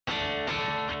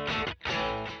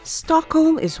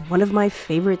Stockholm is one of my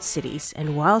favorite cities,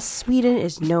 and while Sweden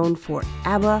is known for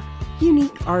ABBA,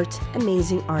 unique art,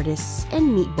 amazing artists, and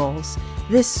meatballs,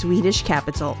 this Swedish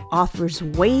capital offers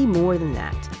way more than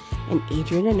that. And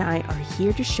Adrian and I are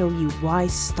here to show you why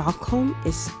Stockholm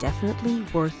is definitely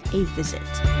worth a visit.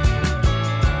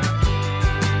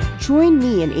 Join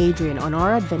me and Adrian on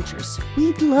our adventures.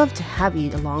 We'd love to have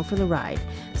you along for the ride.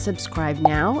 Subscribe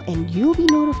now and you'll be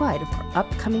notified of our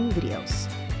upcoming videos.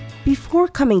 Before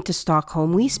coming to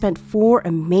Stockholm, we spent 4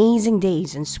 amazing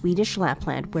days in Swedish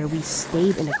Lapland, where we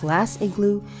stayed in a glass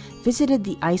igloo, visited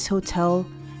the ice hotel,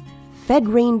 fed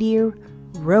reindeer,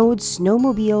 rode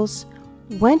snowmobiles,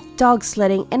 went dog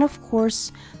sledding, and of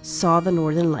course, saw the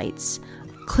northern lights.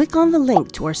 Click on the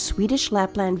link to our Swedish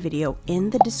Lapland video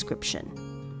in the description.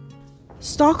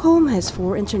 Stockholm has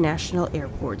 4 international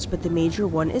airports, but the major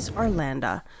one is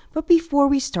Arlanda. But before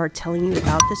we start telling you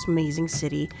about this amazing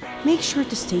city, make sure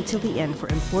to stay till the end for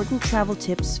important travel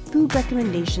tips, food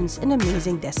recommendations, and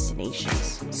amazing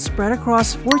destinations. Spread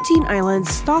across 14 islands,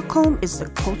 Stockholm is the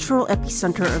cultural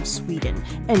epicenter of Sweden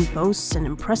and boasts an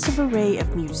impressive array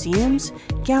of museums,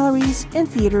 galleries, and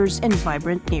theaters and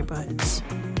vibrant neighborhoods.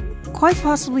 Quite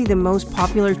possibly the most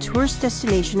popular tourist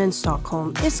destination in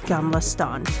Stockholm is Gamla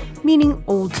Stan, meaning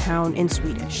Old Town in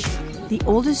Swedish. The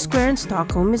oldest square in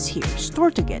Stockholm is here,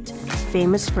 Storkyrkan,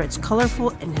 famous for its colorful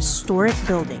and historic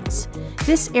buildings.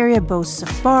 This area boasts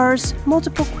of bars,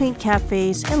 multiple quaint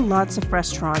cafes, and lots of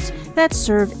restaurants that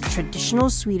serve traditional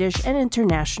Swedish and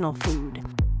international food.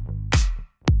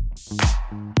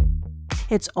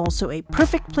 It's also a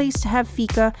perfect place to have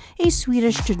Fika, a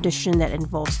Swedish tradition that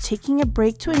involves taking a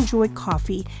break to enjoy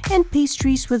coffee and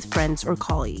pastries with friends or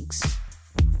colleagues.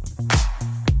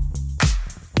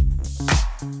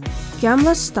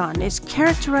 Gamla Stan is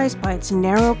characterized by its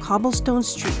narrow cobblestone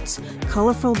streets,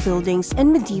 colorful buildings,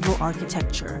 and medieval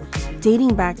architecture.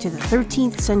 Dating back to the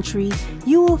 13th century,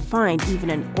 you will find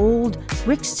even an old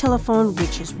Rikstelephone,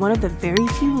 which is one of the very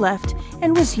few left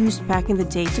and was used back in the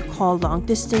day to call long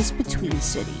distance between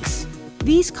cities.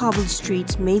 These cobbled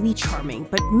streets may be charming,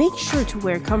 but make sure to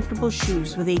wear comfortable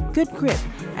shoes with a good grip,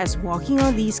 as walking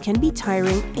on these can be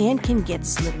tiring and can get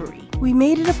slippery. We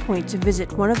made it a point to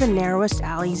visit one of the narrowest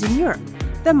alleys in Europe,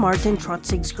 the Martin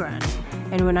Trotzigstrand.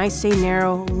 And when I say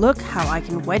narrow, look how I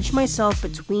can wedge myself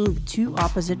between the 2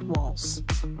 opposite walls.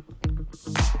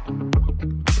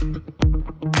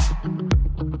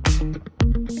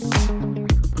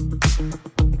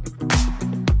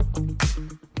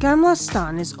 Gamla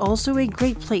Stan is also a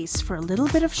great place for a little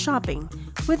bit of shopping,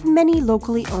 with many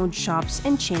locally owned shops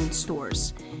and chain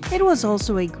stores. It was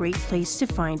also a great place to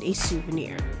find a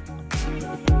souvenir.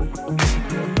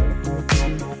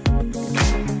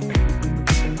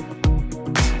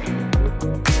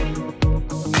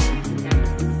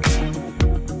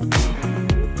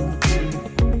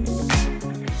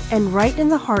 And right in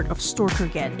the heart of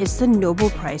Storkyrkan is the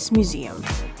Nobel Museum,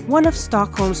 one of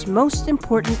Stockholm's most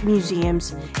important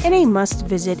museums and a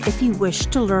must-visit if you wish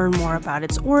to learn more about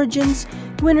its origins,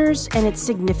 winners, and its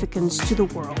significance to the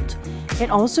world. It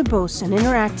also boasts an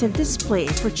interactive display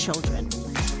for children.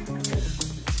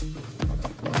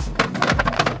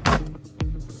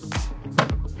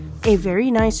 A very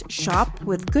nice shop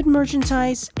with good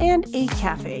merchandise and a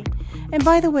cafe. And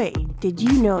by the way, did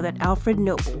you know that Alfred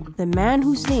Nobel, the man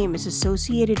whose name is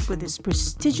associated with this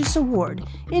prestigious award,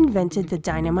 invented the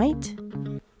dynamite?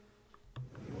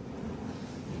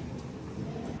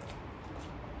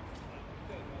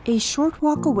 A short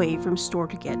walk away from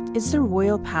Storkyrkan is the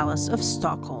Royal Palace of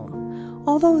Stockholm.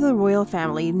 Although the royal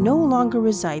family no longer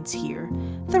resides here,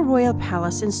 the Royal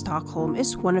Palace in Stockholm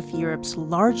is one of Europe's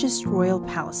largest royal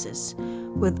palaces.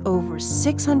 With over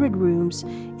 600 rooms,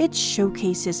 it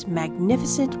showcases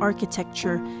magnificent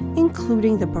architecture,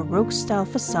 including the Baroque-style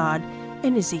facade,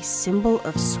 and is a symbol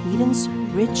of Sweden's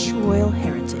rich royal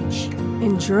heritage.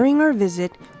 And during our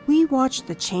visit, we watched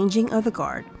the changing of the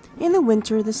guard. In the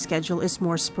winter, the schedule is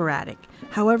more sporadic.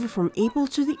 However, from April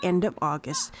to the end of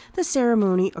August, the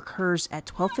ceremony occurs at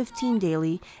 12:15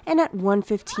 daily and at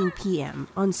 1:15 p.m.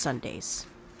 on Sundays.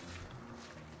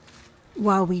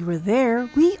 While we were there,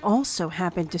 we also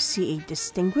happened to see a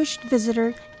distinguished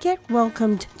visitor get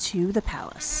welcomed to the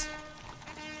palace.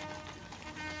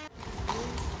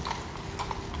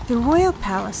 The Royal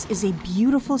Palace is a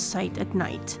beautiful sight at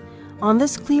night. On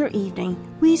this clear evening,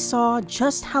 we saw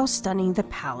just how stunning the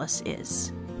palace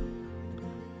is.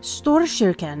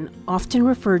 Storkyrkan, often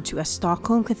referred to as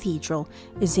Stockholm Cathedral,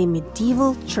 is a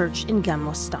medieval church in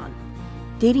Gamla Stan.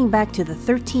 Dating back to the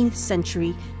 13th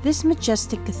century, this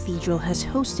majestic cathedral has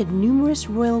hosted numerous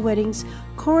royal weddings,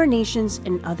 coronations,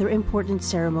 and other important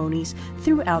ceremonies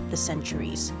throughout the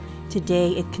centuries. Today,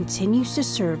 it continues to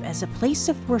serve as a place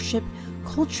of worship,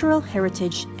 cultural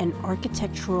heritage, and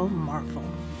architectural marvel.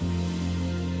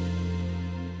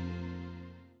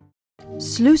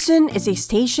 Slussen is a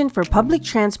station for public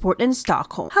transport in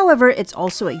Stockholm. However, it's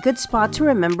also a good spot to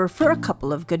remember for a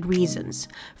couple of good reasons.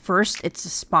 First, it's a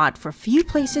spot for few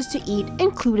places to eat,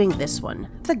 including this one,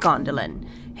 the Gondolen.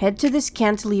 Head to this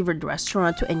cantilevered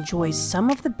restaurant to enjoy some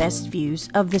of the best views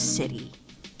of the city.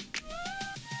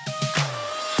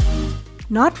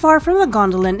 Not far from the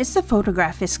Gondolen is the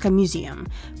Fotografiska Museum.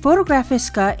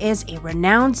 Fotografiska is a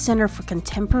renowned center for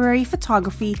contemporary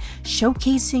photography,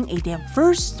 showcasing a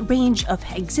diverse range of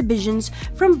exhibitions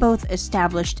from both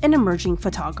established and emerging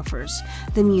photographers.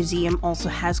 The museum also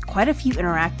has quite a few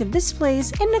interactive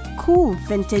displays and a cool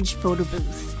vintage photo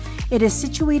booth. It is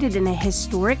situated in a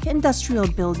historic industrial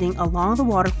building along the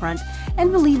waterfront,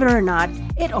 and believe it or not,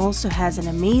 it also has an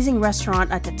amazing restaurant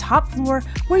at the top floor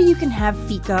where you can have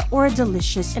Fika or a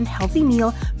delicious and healthy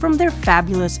meal from their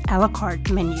fabulous a la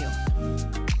carte menu.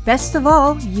 Best of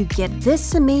all, you get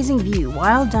this amazing view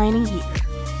while dining here.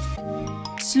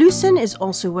 Slussen is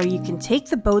also where you can take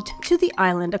the boat to the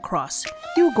island across,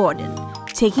 Djurgarden.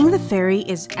 Taking the ferry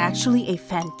is actually a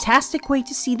fantastic way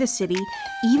to see the city,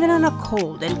 even on a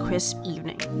cold and crisp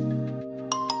evening.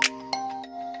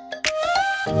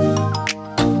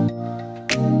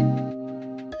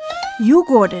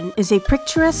 Djurgarden is a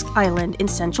picturesque island in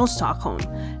central Stockholm,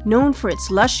 known for its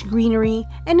lush greenery,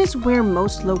 and is where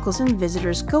most locals and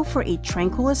visitors go for a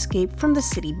tranquil escape from the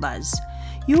city buzz.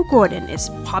 Djurgarden is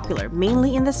popular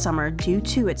mainly in the summer due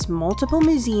to its multiple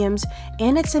museums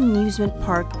and its amusement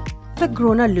park, the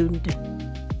Gröna Lund.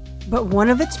 But one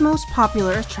of its most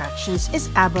popular attractions is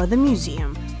ABBA The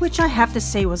Museum, which I have to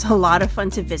say was a lot of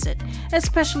fun to visit,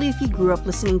 especially if you grew up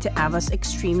listening to ABBA's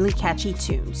extremely catchy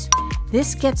tunes.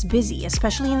 This gets busy,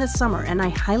 especially in the summer, and I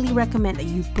highly recommend that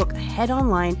you book ahead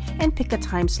online and pick a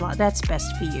time slot that's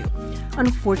best for you.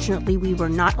 Unfortunately, we were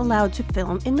not allowed to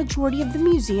film in majority of the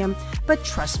museum, but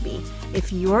trust me,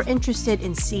 if you're interested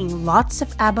in seeing lots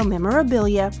of ABBA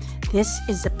memorabilia, this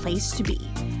is the place to be.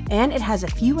 And it has a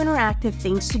few interactive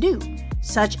things to do,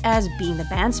 such as being the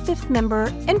band's 5th member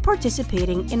and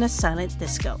participating in a silent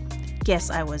disco. Guess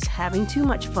I was having too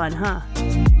much fun, huh?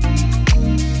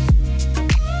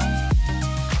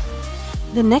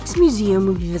 The next museum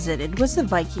we visited was the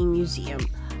Viking Museum.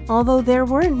 Although there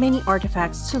weren't many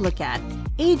artifacts to look at,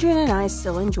 Adrian and I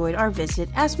still enjoyed our visit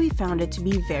as we found it to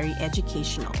be very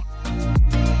educational.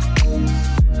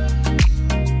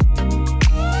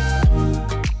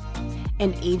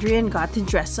 And Adrian got to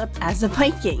dress up as a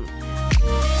Viking.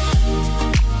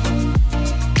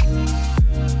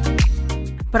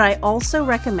 But I also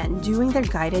recommend doing their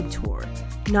guided tour.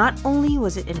 Not only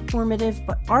was it informative,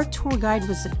 but our tour guide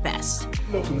was the best.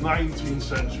 Of the 19th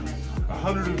century,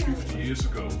 150 years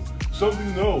ago,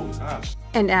 something known as.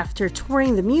 And after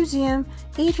touring the museum,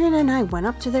 Adrian and I went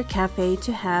up to their cafe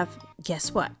to have,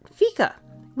 guess what, Fika.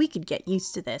 We could get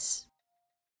used to this.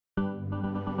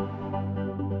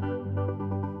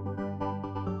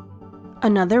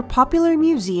 Another popular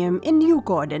museum in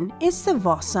Djurgarden is the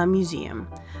Vasa Museum.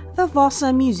 The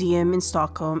Vasa Museum in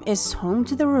Stockholm is home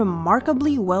to the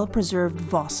remarkably well-preserved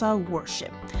Vasa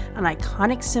worship, an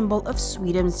iconic symbol of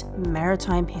Sweden's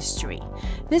maritime history.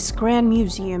 This grand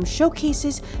museum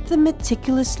showcases the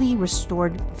meticulously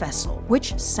restored vessel,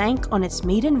 which sank on its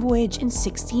maiden voyage in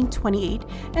 1628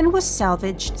 and was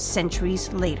salvaged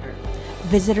centuries later.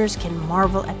 Visitors can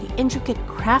marvel at the intricate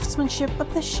craftsmanship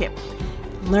of the ship,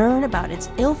 learn about its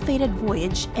ill-fated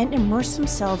voyage, and immerse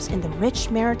themselves in the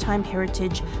rich maritime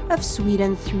heritage of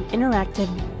Sweden through interactive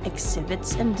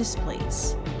exhibits and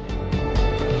displays.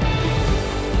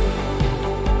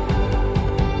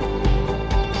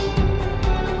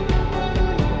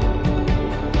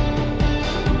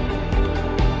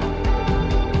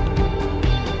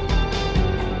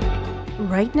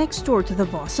 Right next door to the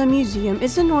Vasa Museum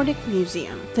is the Nordic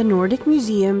Museum. The Nordic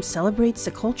Museum celebrates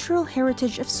the cultural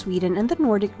heritage of Sweden and the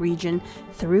Nordic region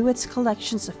through its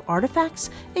collections of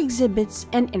artifacts, exhibits,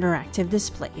 and interactive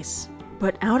displays.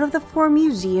 But out of the 4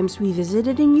 museums we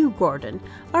visited in Djurgarden,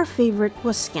 our favorite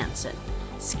was Skansen.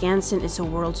 Skansen is the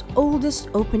world's oldest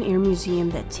open-air museum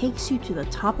that takes you to the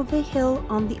top of a hill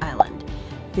on the island.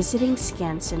 Visiting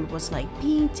Skansen was like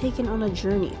being taken on a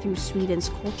journey through Sweden's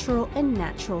cultural and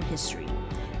natural history,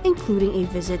 including a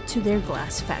visit to their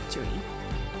glass factory.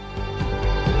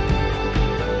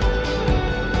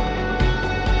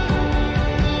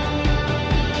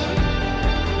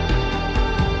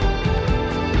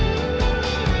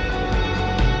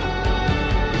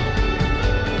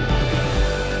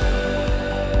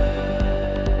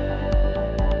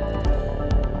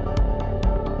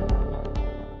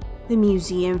 The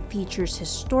museum features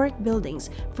historic buildings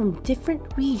from different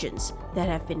regions that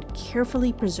have been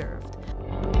carefully preserved.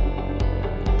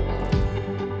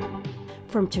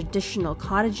 From traditional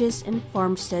cottages and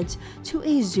farmsteads to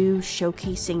a zoo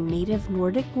showcasing native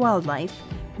Nordic wildlife,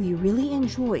 we really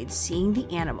enjoyed seeing the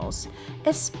animals,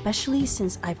 especially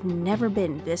since I've never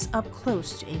been this up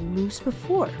close to a moose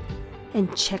before.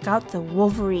 And check out the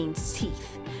Wolverine's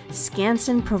teeth.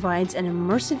 Skansen provides an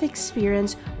immersive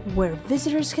experience where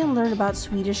visitors can learn about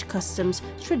Swedish customs,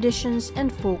 traditions,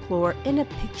 and folklore in a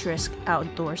picturesque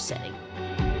outdoor setting.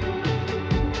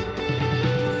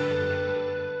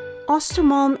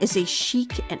 Östermalm is a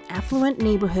chic and affluent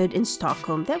neighborhood in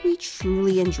Stockholm that we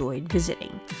truly enjoyed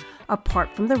visiting.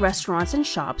 Apart from the restaurants and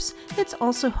shops, it's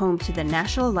also home to the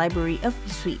National Library of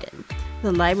Sweden.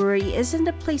 The library isn't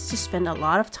a place to spend a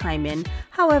lot of time in,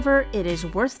 however, it is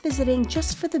worth visiting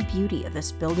just for the beauty of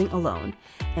this building alone.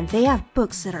 And they have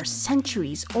books that are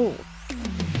centuries old.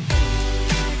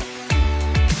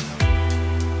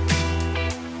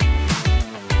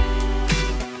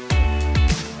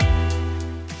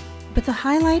 But the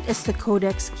highlight is the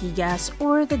Codex Gigas,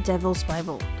 or the Devil's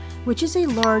Bible, which is a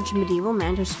large medieval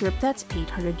manuscript that's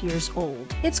 800 years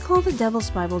old. It's called the Devil's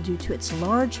Bible due to its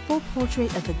large full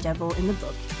portrait of the devil in the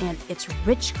book and its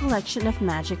rich collection of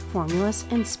magic formulas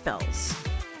and spells.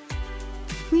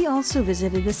 We also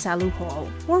visited the Salu Hall,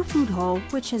 or Food Hall,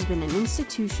 which has been an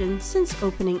institution since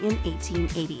opening in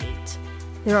 1888.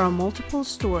 There are multiple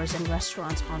stores and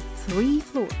restaurants on 3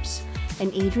 floors,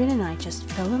 and Adrian and I just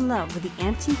fell in love with the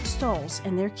antique stalls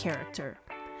and their character.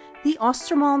 The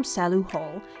Östermalm Salu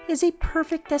Hall is a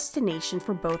perfect destination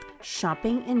for both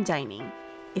shopping and dining.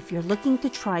 If you're looking to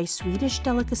try Swedish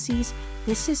delicacies,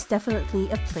 this is definitely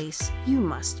a place you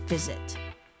must visit.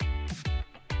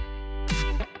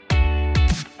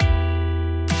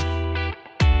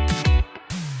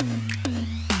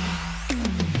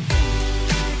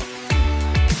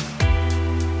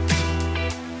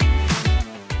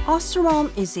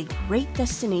 Östermalm is a great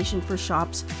destination for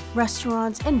shops,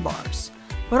 restaurants, and bars.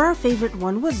 But our favorite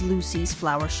one was Lucy's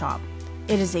Flower Shop.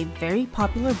 It is a very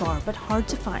popular bar but hard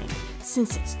to find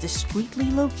since it's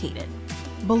discreetly located.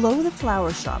 Below the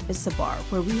flower shop is the bar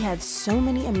where we had so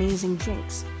many amazing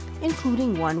drinks,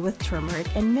 including one with turmeric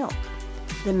and milk.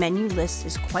 The menu list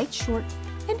is quite short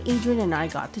and Adrian and I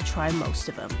got to try most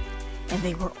of them, and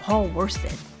they were all worth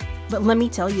it. But let me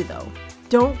tell you though,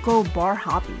 don't go bar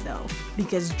hopping though,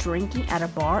 because drinking at a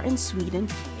bar in Sweden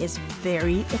is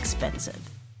very expensive.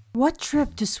 What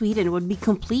trip to Sweden would be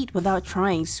complete without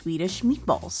trying Swedish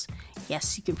meatballs?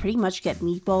 Yes, you can pretty much get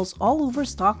meatballs all over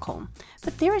Stockholm,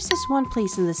 but there is this one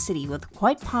place in the city with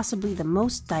quite possibly the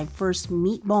most diverse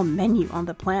meatball menu on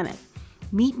the planet.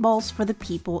 Meatballs for the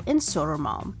people in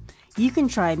Södermalm. You can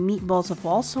try meatballs of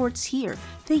all sorts here.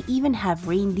 They even have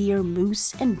reindeer,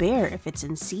 moose, and bear if it's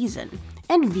in season.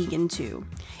 And vegan too.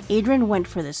 Adrian went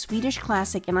for the Swedish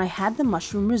classic and I had the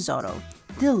mushroom risotto.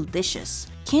 Delicious.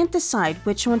 Can't decide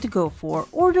which one to go for?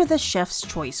 Order the chef's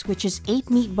choice, which is 8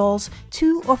 meatballs,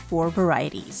 2 or 4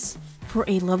 varieties. For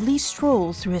a lovely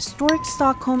stroll through historic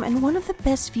Stockholm and one of the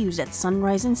best views at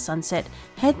sunrise and sunset,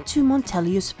 head to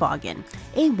Monteliusbagen,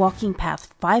 a walking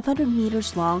path 500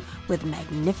 meters long with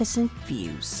magnificent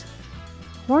views.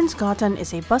 Hornsgatan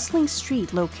is a bustling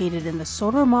street located in the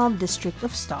Södermalm district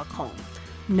of Stockholm,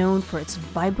 known for its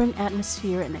vibrant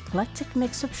atmosphere and eclectic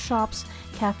mix of shops,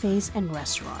 cafes, and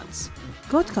restaurants.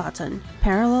 Götgatan,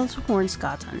 parallel to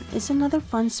Hornsgatan, is another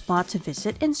fun spot to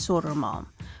visit in Södermalm,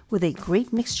 with a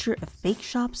great mixture of bake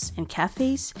shops and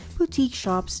cafes, boutique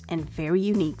shops, and very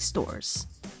unique stores.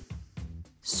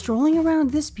 Strolling around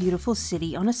this beautiful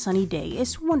city on a sunny day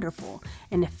is wonderful,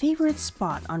 and a favorite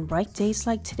spot on bright days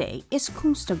like today is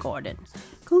Kungsträdgården.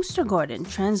 Kungsträdgården,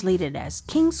 translated as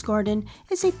King's Garden,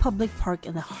 is a public park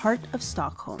in the heart of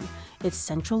Stockholm. Its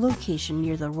central location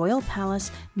near the Royal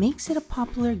Palace makes it a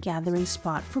popular gathering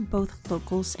spot for both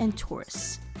locals and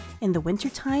tourists. In the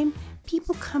wintertime,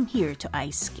 people come here to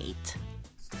ice skate.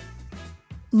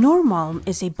 Norrmalm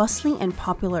is a bustling and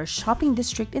popular shopping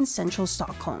district in central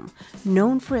Stockholm,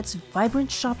 known for its vibrant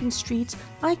shopping streets,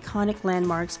 iconic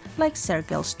landmarks like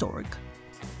Sergels Torg.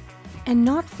 And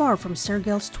not far from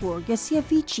Sergels Torg is the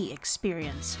Avicii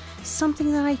Experience,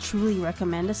 something that I truly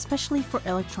recommend, especially for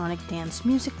electronic dance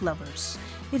music lovers.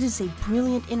 It is a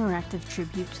brilliant interactive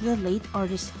tribute to the late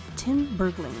artist Tim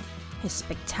Bergling, his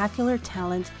spectacular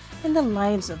talent, and the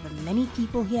lives of the many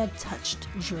people he had touched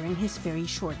during his very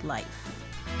short life.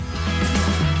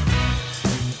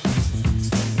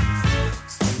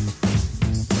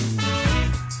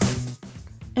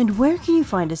 And where can you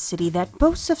find a city that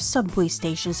boasts of subway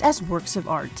stations as works of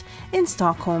art? In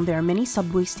Stockholm, there are many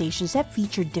subway stations that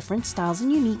feature different styles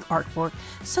and unique artwork,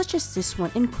 such as this one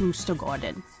in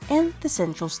Djurgarden and the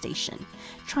Central Station.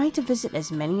 Try to visit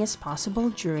as many as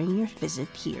possible during your visit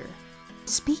here.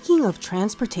 Speaking of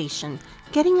transportation,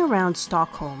 getting around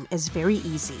Stockholm is very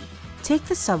easy. Take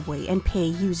the subway and pay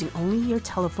using only your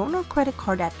telephone or credit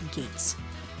card at the gates.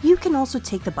 You can also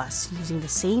take the bus using the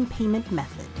same payment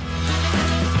method.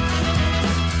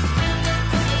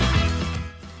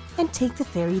 And take the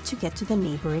ferry to get to the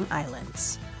neighboring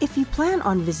islands. If you plan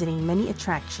on visiting many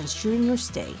attractions during your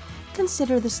stay,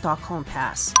 consider the Stockholm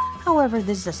Pass. However,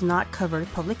 this does not cover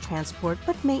public transport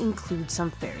but may include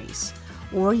some ferries.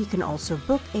 Or you can also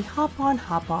book a hop-on,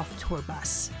 hop-off tour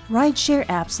bus. Rideshare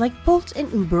apps like Bolt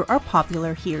and Uber are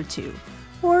popular here too.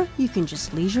 Or you can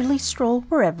just leisurely stroll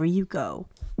wherever you go.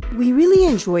 We really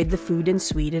enjoyed the food in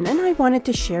Sweden, and I wanted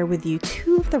to share with you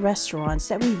two of the restaurants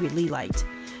that we really liked.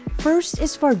 First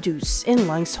is Vardus in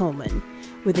Langsholmen.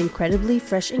 With incredibly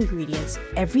fresh ingredients,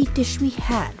 every dish we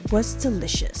had was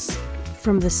delicious.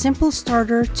 From the simple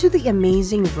starter to the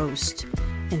amazing roast,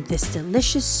 and this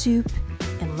delicious soup,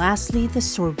 and lastly the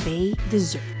sorbet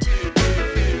dessert.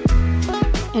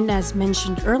 And as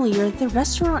mentioned earlier, the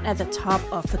restaurant at the top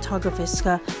of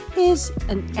Fotografiska is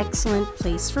an excellent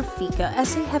place for Fika,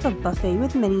 as they have a buffet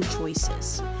with many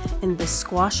choices. And the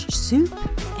squash soup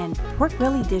and pork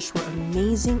belly dish were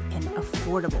amazing and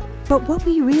affordable. But what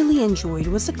we really enjoyed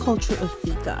was the culture of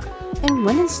Fika. And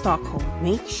when in Stockholm,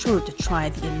 make sure to try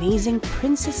the amazing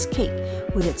princess cake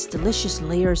with its delicious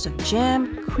layers of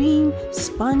jam, cream,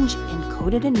 sponge, and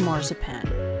coated in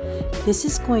marzipan. This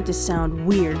is going to sound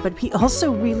weird, but we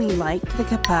also really like the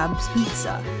kebabs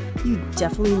pizza. You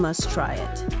definitely must try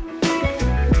it.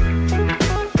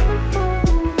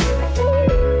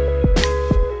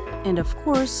 And of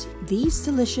course, these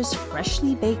delicious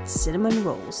freshly baked cinnamon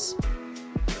rolls.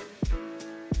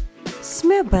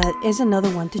 Smørbrød is another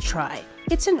one to try.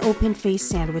 It's an open-faced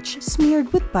sandwich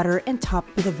smeared with butter and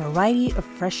topped with a variety of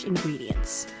fresh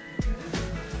ingredients.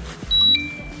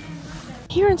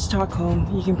 Here in Stockholm,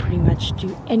 you can pretty much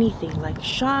do anything like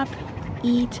shop,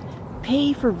 eat,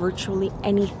 pay for virtually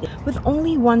anything with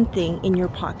only one thing in your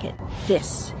pocket.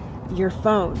 This, your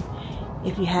phone.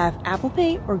 If you have Apple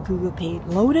Pay or Google Pay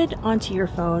loaded onto your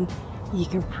phone, you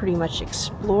can pretty much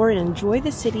explore and enjoy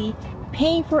the city,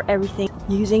 paying for everything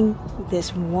using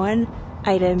this one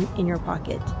item in your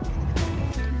pocket.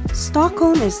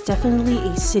 Stockholm is definitely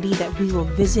a city that we will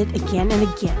visit again and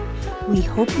again. We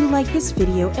hope you liked this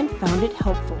video and found it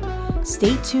helpful.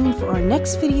 Stay tuned for our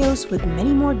next videos with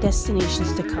many more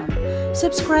destinations to come.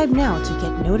 Subscribe now to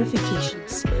get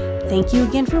notifications. Thank you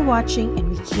again for watching, and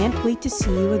we can't wait to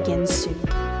see you again soon.